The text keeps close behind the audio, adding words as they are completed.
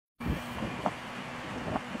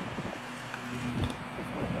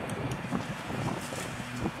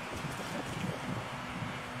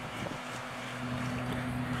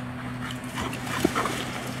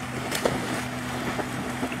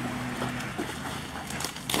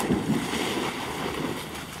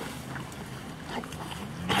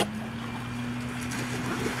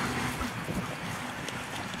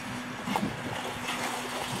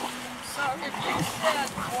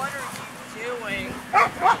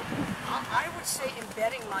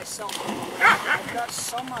myself. I've got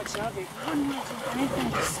so much of it. You wouldn't have to do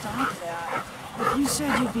anything to stop that. If you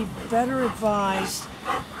said you'd be better advised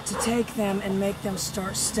to take them and make them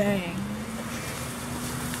start staying.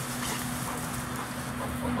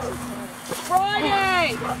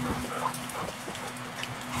 Friday!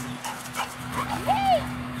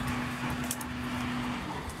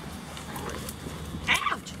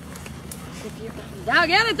 Ouch! Now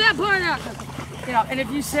get at that part out. You know, and if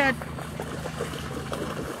you said,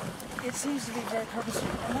 it seems to be very purposeful,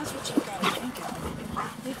 and that's what you've got to think of.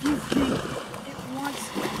 If you think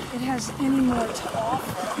it has any more to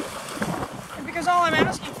offer, and because all I'm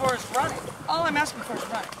asking for is running. All I'm asking for is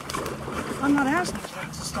running. I'm not asking for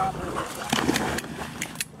it to stop moving.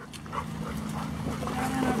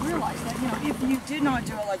 And I realized that, you know, if you did not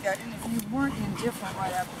do it like that, and if you weren't indifferent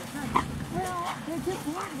right after the fact, well, they get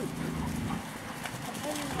bored with you.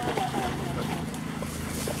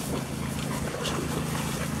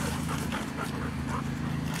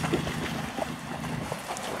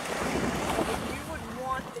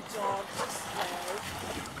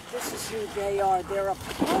 This is who they are. They're a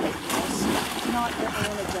part of this, not the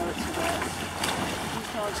antidote to this. These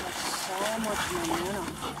dogs have so much momentum.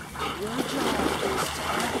 Your job is to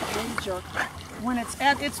add jerk when it's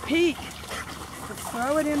at its peak. To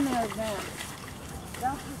throw it in there then.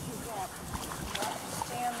 That's what you got. You have to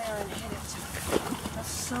stand there and hit it.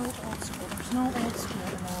 That's so old school. There's no old school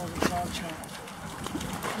in all of the dog training.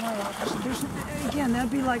 No, there's, again,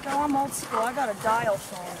 that'd be like, oh, I'm old school. I got a dial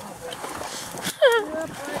phone.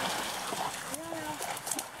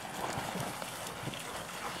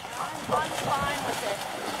 I'm fine with it.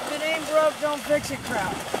 If it ain't broke, don't fix it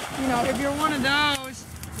crap. You know, if you're one of those,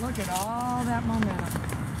 look at all that momentum.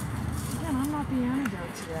 Again, I'm not the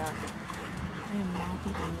antidote to that. I am not the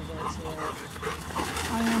antidote to that.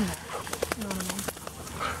 I am that. You know what I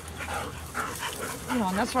mean? You know,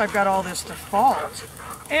 and that's why I've got all this default.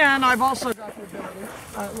 And I've also got the ability.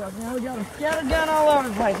 Look, now we got them scattered down all over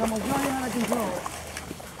the place. I'm going to show you how to control it.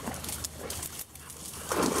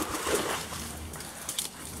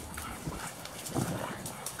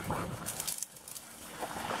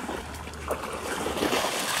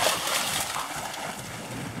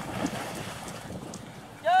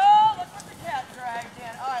 Yo, look what the cat dragged in.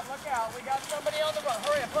 All right, look out. We got somebody on the run.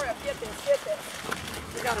 Hurry up, get this, get this.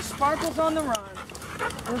 We got a Sparkles on the run.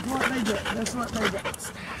 That's what they did. That's what they did.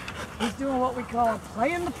 He's doing what we call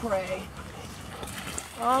playing the prey.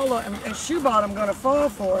 Oh look, and Shoe Bottom gonna fall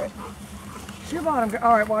for it. Shoe Bottom.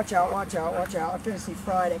 All right, watch out, watch out, watch out. I'm gonna see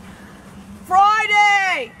Friday.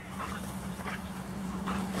 Friday!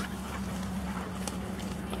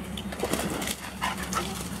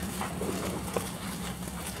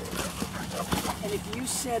 And if you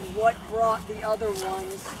said what brought the other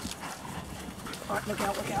ones, all right, look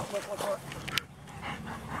out, look out, look, look, look.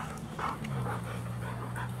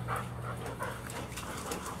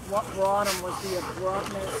 What brought them was the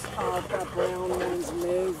abruptness of the brown one's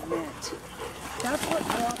movement. That's what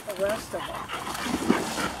brought the rest of them.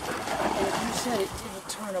 And if you said it didn't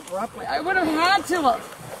turn abruptly, I would have had to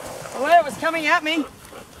have. The way it was coming at me.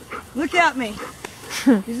 Look at me.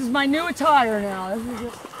 This is my new attire now. This is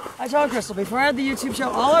it. I told Crystal, before I had the YouTube show,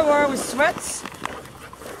 all I wore was sweats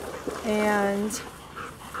and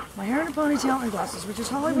my hair in a ponytail and glasses, which is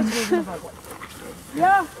Hollywood's version of ugly.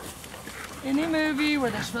 Yeah. Any movie where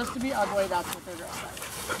they're supposed to be ugly, that's what they're dressed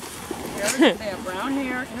like. They have brown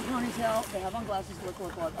hair in a ponytail, they have on glasses, look.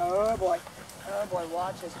 Oh boy,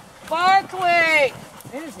 watch this. Barkley!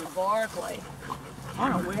 It is Barkley. I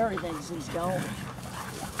don't know where he thinks he's going.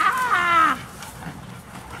 Ah!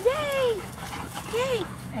 Yay! Yay!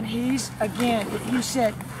 And he's, again, if you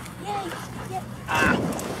said, yay, yay, ah,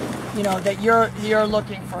 you know, that you're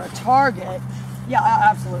looking for a target, yeah,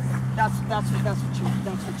 absolutely. That's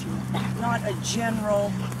what you not a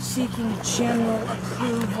general seeking general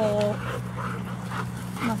approval,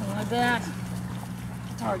 nothing like that.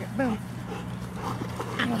 Target, boom.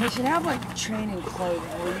 You know, they should have like training clothing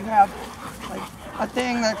where you have like a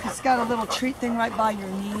thing that's got a little treat thing right by your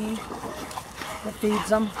knee that feeds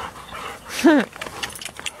them.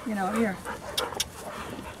 You know, here.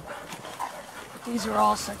 These are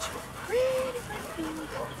all such pretty things.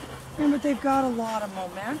 But they've got a lot of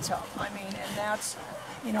momentum. I mean, and that's,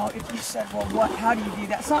 you know, if you said, well, how do you do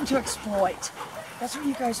that? It's not to exploit. That's what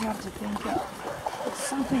you guys have to think of. It's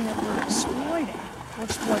something that we're exploiting. We're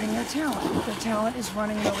exploiting their talent. Their talent is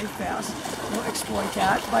running really fast. We'll exploit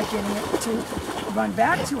that by getting it to run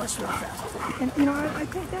back to us real fast. And, you know, I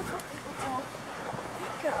think that's what people don't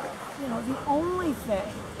think of. You know, the only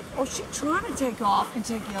thing. Oh, she's trying to take off and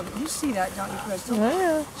take the other. You see that, don't you, Crystal?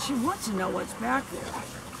 Yeah. She wants to know what's back there.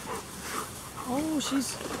 Oh,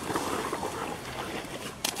 she's...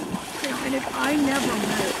 And if I never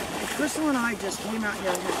moved, if Crystal and I just came out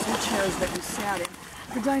here and had 2 chairs that we sat in,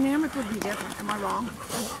 the dynamic would be different. Am I wrong?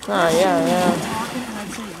 Oh, yeah. Talking and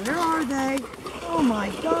I'd say, where are they? Oh my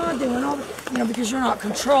God, they went over. You know, because you're not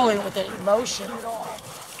controlling it with any emotion at all.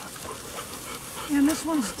 And this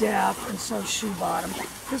one's deaf, and so shoe bottom.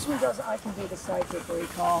 This one does, I can do the psychic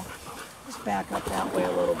recall. Just back up that way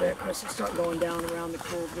a little bit, Chris, and start going down around the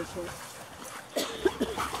curve this way.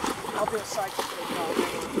 I'll do a psychic recall.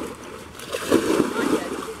 Not yet,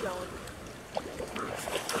 keep going.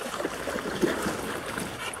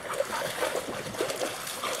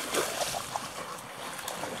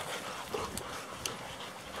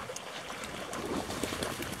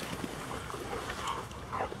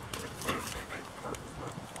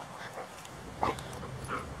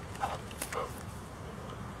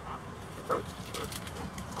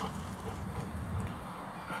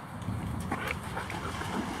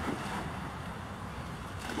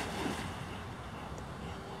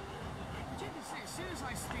 As soon as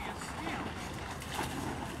I stand still,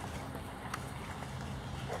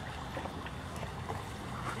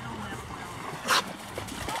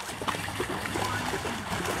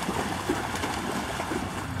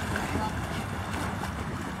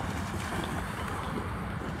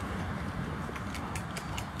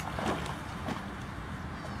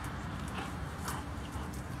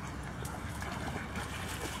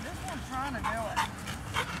 this one's trying to do it.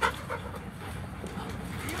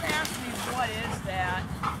 What is that?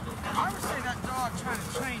 I would say that dog trying to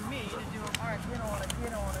train me to do it. All right, get on it,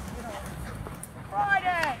 get on it, get on it.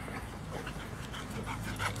 Friday!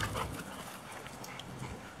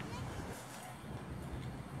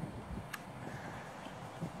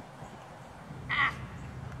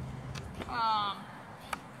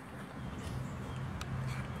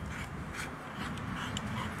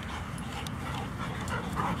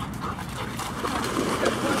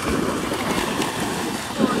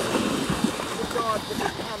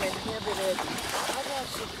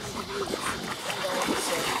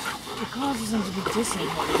 It causes them to be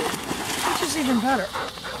disinhibited, which is even better.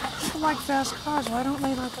 People like fast cars. Why don't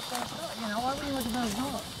they like a fast dog? You know, why would you like a fast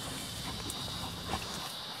dog?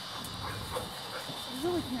 You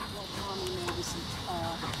really can't let Mommy maybe some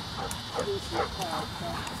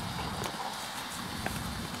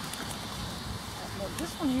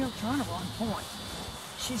this one here kind of on point.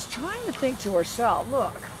 She's trying to think to herself,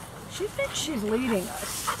 look, she thinks she's leading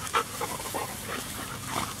us.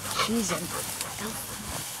 She's in.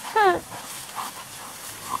 I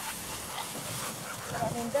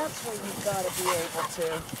mean, that's where you've got to be able to.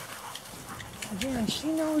 Again, she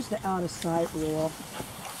knows the out of sight rule.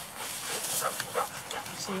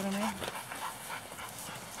 You see what I mean?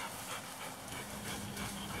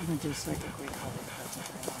 I'm going to do psychic recall. That's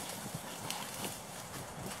okay.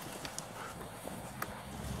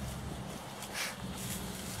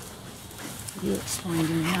 You explained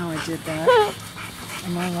to me how I did that.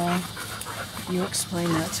 Am I wrong? You explain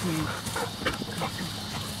that to me.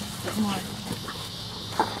 Come on.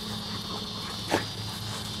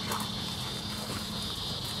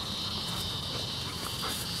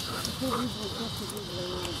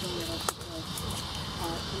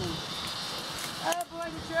 Oh boy,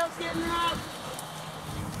 the trail's getting hot.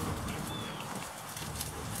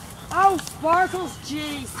 Oh, sparkles,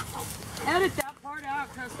 jeez. Edit that part out,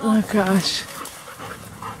 Crystal. Oh, gosh.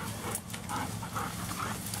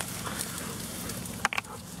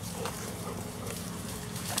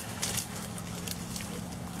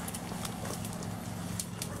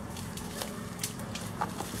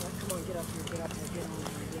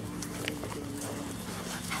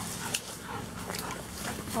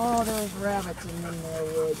 Oh, there's rabbits in there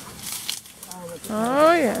wood.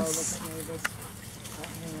 Oh, yes.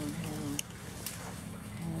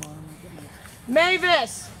 Hang on,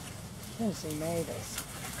 Mavis! I didn't say Mavis.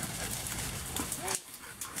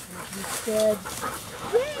 If you said,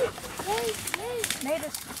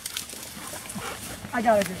 Mavis. I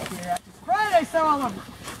gotta just do that. Friday, so all of them.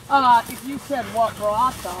 If you said what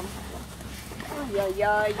brought them, you got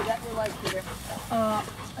your life here.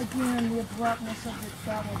 Again, the abruptness of it,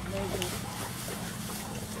 that was maybe.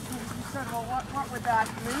 You said, well, what would that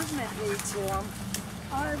movement be to them?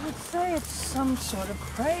 I would say it's some sort of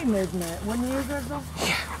prey movement. Wouldn't you, Grizzle?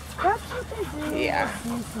 Yeah. That's what they do. Yeah.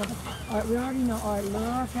 All right, we already know. All right,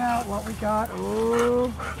 look out what we got.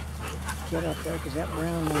 Oh, get up there, because that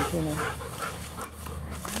brown one's gonna.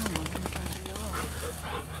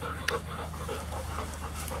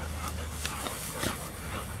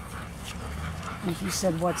 If you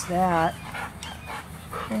said, what's that?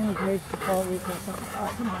 And great default week or something. All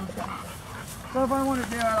right, come on. So if I want to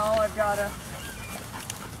do it, all I've got to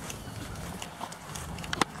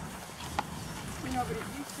You know, but if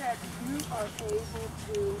you said you are able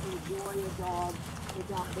to enjoy a dog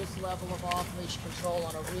without this level of off-leash control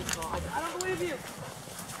on a recall, I don't believe you. I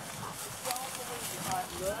don't believe you. All right,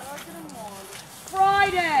 look at him on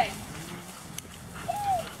Friday.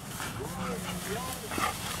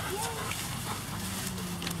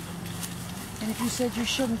 And if you said you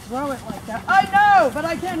shouldn't throw it like that, I know, but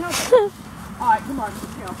I can't help it. All right, come on,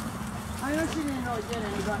 you know. I know she didn't really get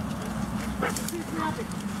any, but she's snappy.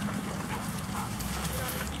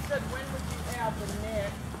 You said, when would you have the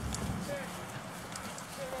neck? Soon.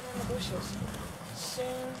 Soon and in the bushes. Soon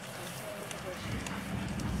and in the bushes.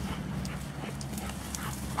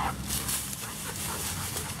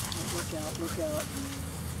 Look out, look out.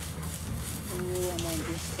 Oh, I'm on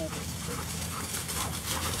this stuff.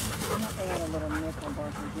 I'm not gonna add a little nickel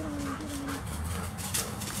barker. Get on, get on.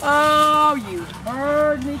 Oh, you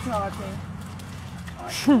heard me talking. All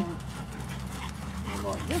right, come on.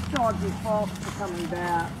 Look, this dog defaults to coming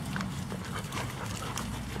back.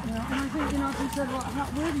 You know, and I think, you know, if you said, well,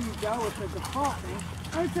 where do you go with the default thing?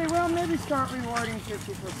 I would say, well, maybe start rewarding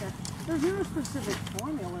 50%. There's no specific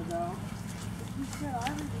formula, though. You said I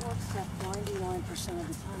reward stuff 99% of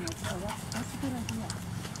the time. I'd say, that's a good idea.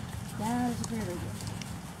 That is a great idea.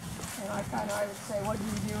 And I would say, what do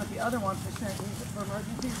you do with the other 1%? Use it for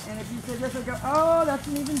emergencies. And if you said this, I'd go, oh, that's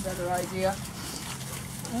an even better idea.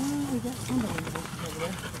 Oh, we got somebody over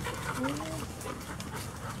there.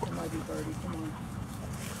 It might be Birdie, come on.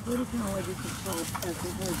 Birdie can only be controlled as the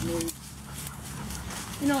herd moves.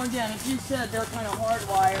 You know, again, if you said they're kind of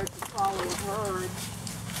hardwired to follow a herd,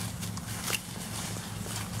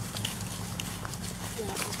 yeah,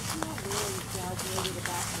 it's not really exaggerated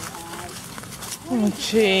about her eye. Oh,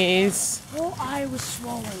 jeez. Whole eye was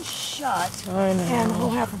swollen shut, I know. and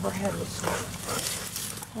whole half of her head was swollen.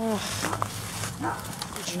 Oh.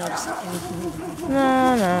 Did you notice anything?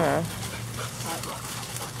 No.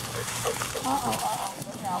 Uh-oh.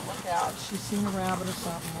 Look out. She's seen a rabbit or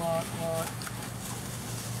something. Look.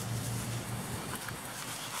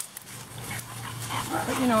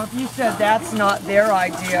 But, you know, if you said that's not their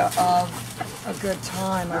idea of a good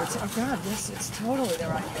time, I would say, oh, God, it's totally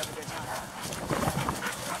their idea of a good time.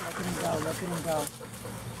 Look at him go.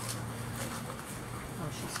 Oh,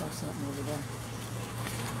 she saw something over there.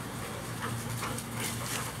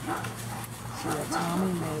 See that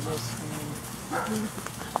Tommy Mavis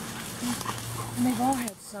and they've all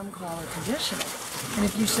had some collar conditioning. And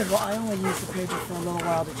if you said, well, I only use the pager for a little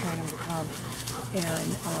while to train him to come, and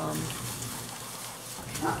look out.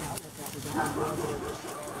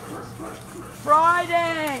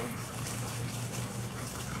 Friday!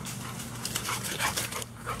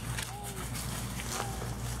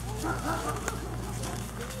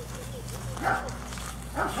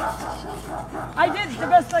 I did the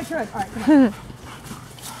best I could. All right, come on.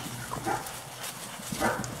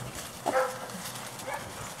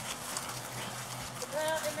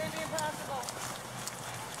 It may be impossible.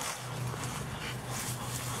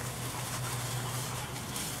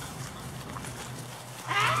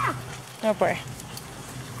 Oh boy.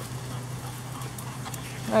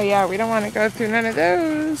 Oh yeah, we don't want to go through none of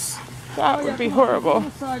those. That would be horrible.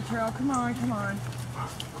 Side trail. Come on.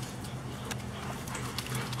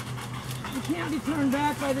 You can't be turned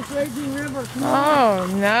back by this raging river. Come on. Oh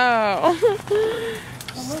no.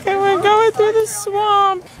 Okay, we're going through the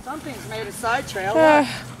swamp. Something's made a side trail.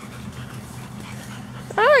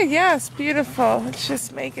 Oh yes, beautiful. Let's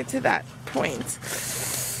just make it to that point.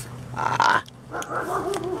 I'll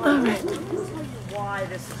tell you why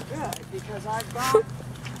this is good, because I've got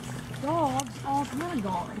dogs all kind of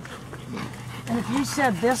gone. And if you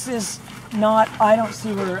said this is not, I don't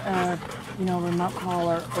see where, remote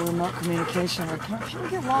collar or remote communication or people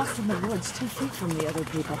get lost in the woods 2 feet from the other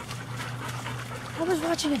people. I was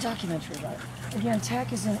watching a documentary about it. Again,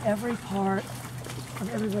 tech is in every part of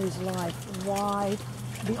everybody's life. Why?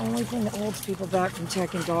 The only thing that holds people back from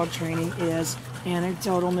tech and dog training is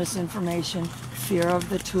anecdotal misinformation, fear of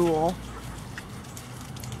the tool.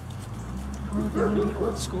 Or if they want to be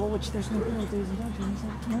old school, which there's no real days in dog training, so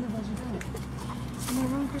none of us are doing it. Am I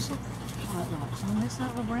wrong, Crystal? Hot dogs. On this side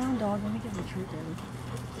of a brown dog, let me get my treat ready.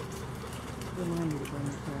 Remind me to bring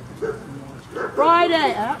the crackers. Friday!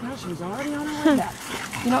 No, she was already on her way back.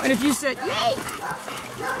 You know, and if you said, yay!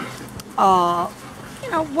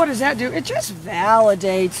 What does that do? It just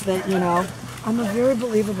validates that, I'm a very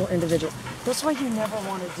believable individual. That's what you never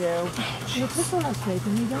want to do. You put what I say to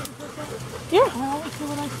me, don't you put that? Yeah. I always do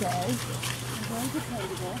what I say. I'm very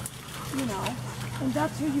dependable, and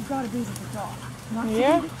that's who you've got to be with the dog. Not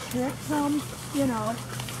to trick them,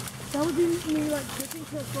 That would be me, like, tricking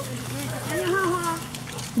Crystal into doing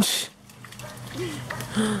do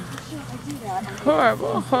that.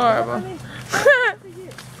 Horrible, horrible. You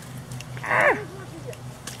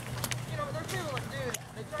know, they're people that do that.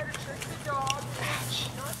 They try to trick the dog,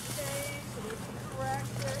 not stay, so they can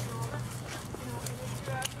correct it and all that. You know, and they do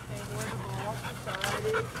have to think we're in a moral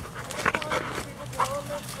society. And people blow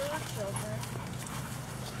them for their children.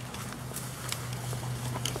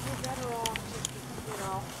 We're better off just, you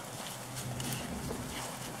know.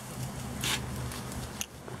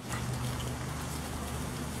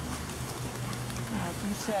 If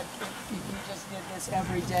you said if you just did this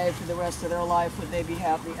every day for the rest of their life, would they be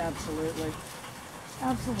happy? Absolutely.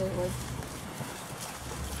 Absolutely.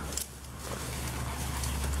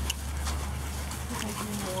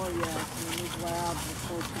 More, yes. I mean, these labs are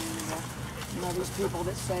so terrible. You know, these people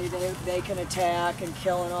that say they can attack and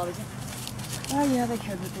kill and all these things. Oh yeah, they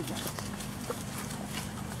could with the guns.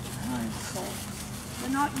 So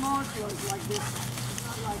they're not monsters like this. It's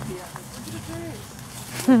not like the others. Look at the face.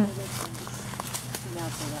 And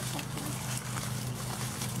that's how that's not funny.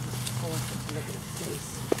 Look at his face.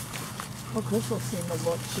 Oh, Crystal's seen the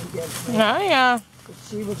look she gives me. Oh, yeah. If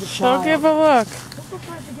she was a She'll child. give a look. Crystal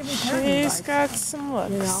tried to give me She's advice. got some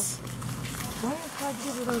looks. You know? Why don't you try to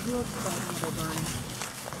give her those looks about Uncle Bernie?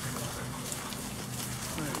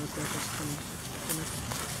 Alright, look at this thing.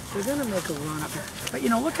 They're gonna make a run up here. But you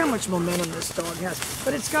know, look how much momentum this dog has.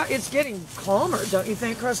 But it's getting calmer, don't you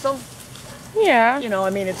think, Crystal? Yeah. You know, I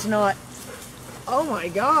mean, it's not, oh my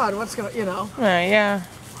God, what's going, you know? Yeah.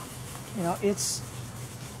 You know, its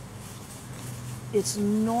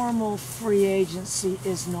normal free agency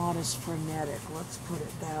is not as frenetic. Let's put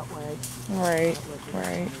it that way. Right,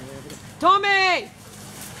 right. Tommy!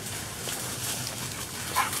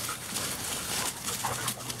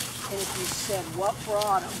 And if you said what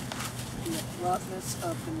brought him, the abruptness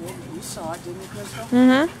of the movement, you saw it, didn't you, Crystal?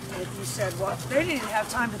 Mm-hmm. And if you said, well, they didn't have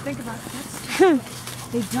time to think about it.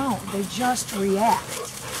 They don't. They just react.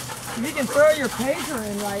 You can throw your pager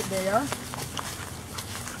in right there.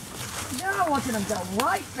 Now look at them go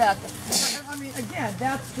right back. I mean, again,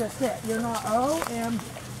 that's just it. You're not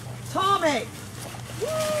Tommy! Woo!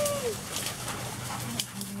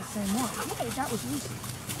 The same one. Hey, that was easy.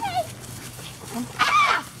 Hey!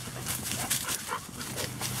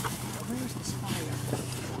 Where's the spider?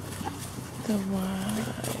 The one.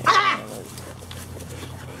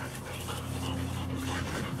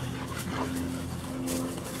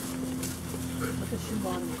 Look at shoe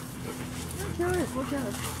bottom. I'm curious. Look at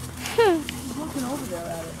it. He's looking over there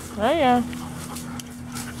at it. Oh, yeah.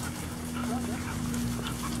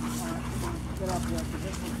 Get up there, because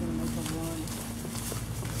this one's going to make a run.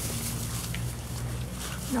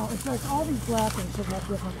 No, it's like all these black ones should have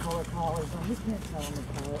different color collars on. You can't tell them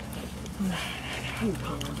apart. You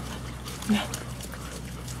can.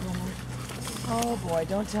 Oh boy,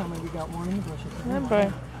 don't tell me we got one in the bushes. Oh,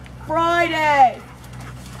 boy. Friday!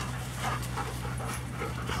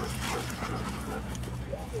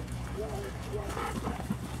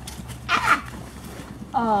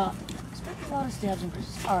 Expect a lot of stabs and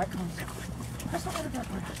bruises. Alright, come on. Let's look at that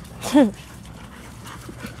one.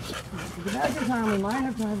 Get back in time, we might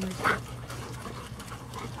have time to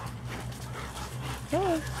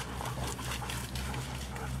Yeah.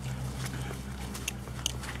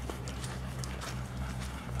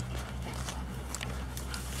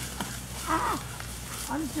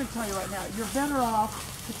 I'm just going to tell you right now, you're better off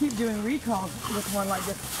to keep doing recalls with one like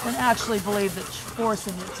this than actually believe that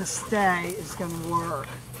forcing it to stay is going to work.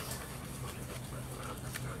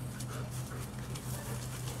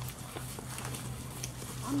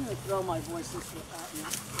 I'm going to throw my voice this way at you.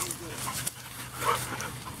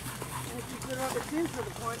 And if you put up, it seems to the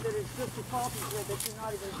point that it's just defaulting to it that you're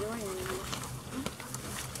not even doing anything.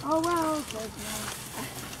 Oh, well, okay.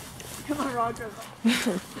 Come on, Roger.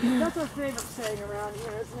 That's our favorite saying around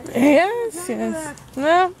here, isn't it? Yes, yes.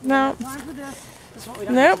 No, no. Time for this. That's what we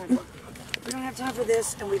don't Nope. have time for. We don't have time for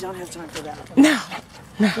this, and we don't have time for that. No.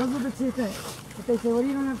 Those are the two things. If they say, well,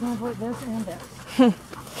 you don't have time for this and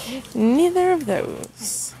this. Neither of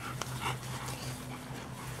those.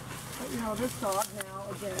 But, you know, this dog now,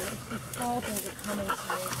 again, it's the small things are coming to me,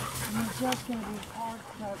 and you're just going to be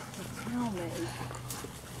hard-pressed to tell me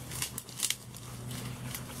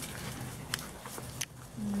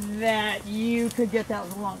that you could get that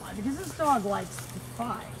with a long line. Because this dog likes to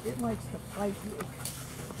fight. It likes to fight you.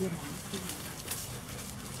 Get on.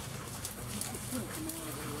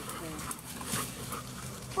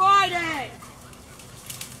 Friday!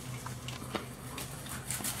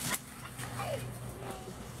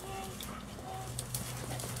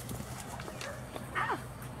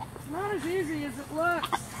 Not as easy as it looks.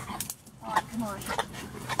 Alright, come on.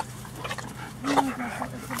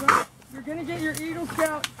 You're You're gonna get your Eagle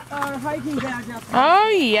Scout hiking badge up there. Oh,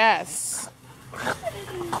 yes.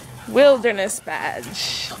 Wilderness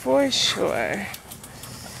badge, for sure.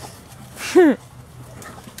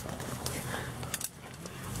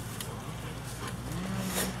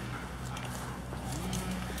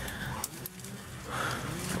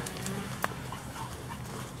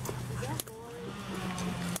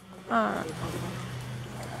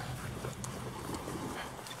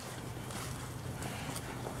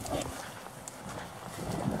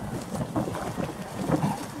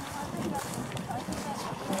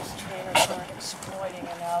 Exploiting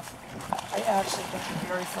enough. I actually think the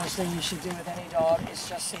very first thing you should do with any dog is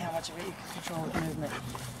just see how much of it you can control with movement.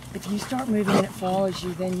 If you start moving and it follows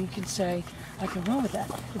you, then you can say, I can run with that.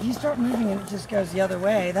 If you start moving and it just goes the other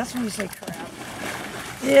way, that's when you say, crap.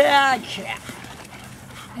 Yeah, crap.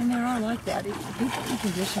 And they are like that. People can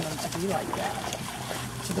condition them to be like that.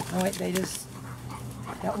 To the point they just,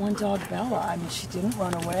 that one dog, Bella, I mean, she didn't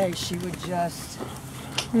run away. She would just...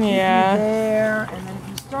 Yeah. There, and then if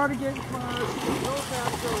you started getting close, you can go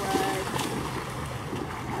faster away.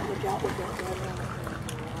 Look out, look out,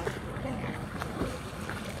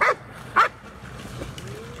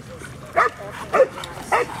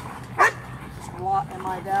 Am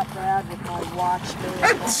I that bad with my watch doing?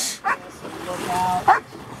 Look out.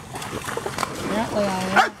 Apparently I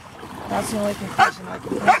am. That's the only conclusion I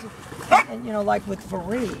can come to. And you know, like with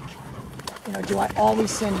Varric, you know, do I always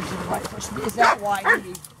send him to the right person? Is that why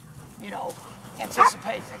he, you know,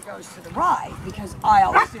 anticipates and goes to the right? Because I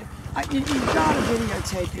always do. You've got to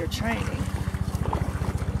videotape your training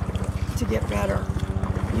to get better.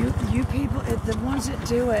 You people, the ones that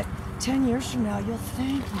do it, 10 years from now, you'll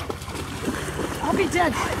thank me. I'll be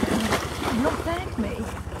dead by then. You'll thank me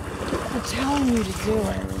for telling you to do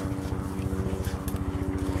it.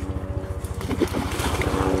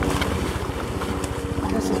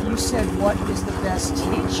 You said, what is the best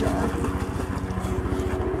teacher?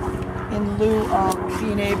 In lieu of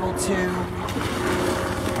being able to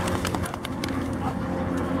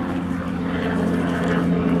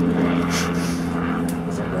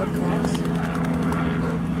is it road cross?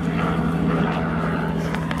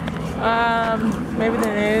 Maybe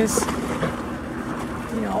the news.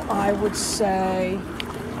 You know, I would say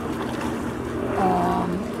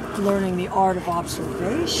learning the art of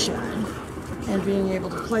observation and being able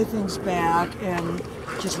to play things back and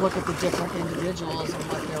just look at the different individuals and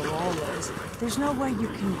what their role is. There's no way you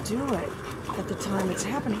can do it at the time it's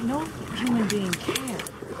happening. No human being can.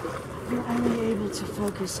 You're only able to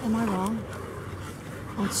focus, am I wrong?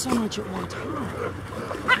 On so much at one time.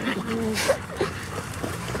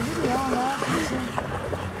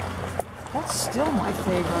 That's still my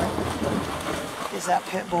favorite. Is that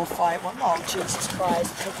pit bull fight one? Oh, Jesus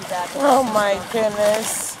Christ. Took you back. Oh my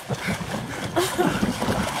goodness.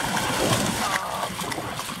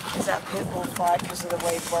 Is that pit bull fight because of the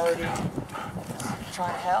way Birdie is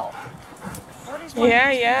trying to help?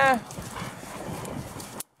 Yeah, yeah.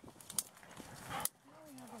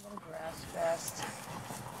 We have a little grass fest.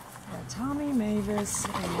 Yeah, Tommy Mavis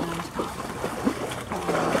and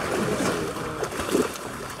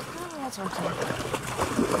that's okay.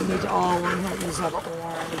 We need to all use have an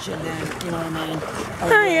orange and then, you know what I mean?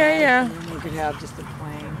 Oh, yeah, yeah. And then you could have just a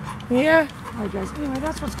plain. Yeah. All right, guys. Anyway,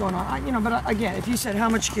 that's what's going on. You know, but again, if you said how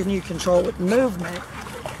much can you control with movement,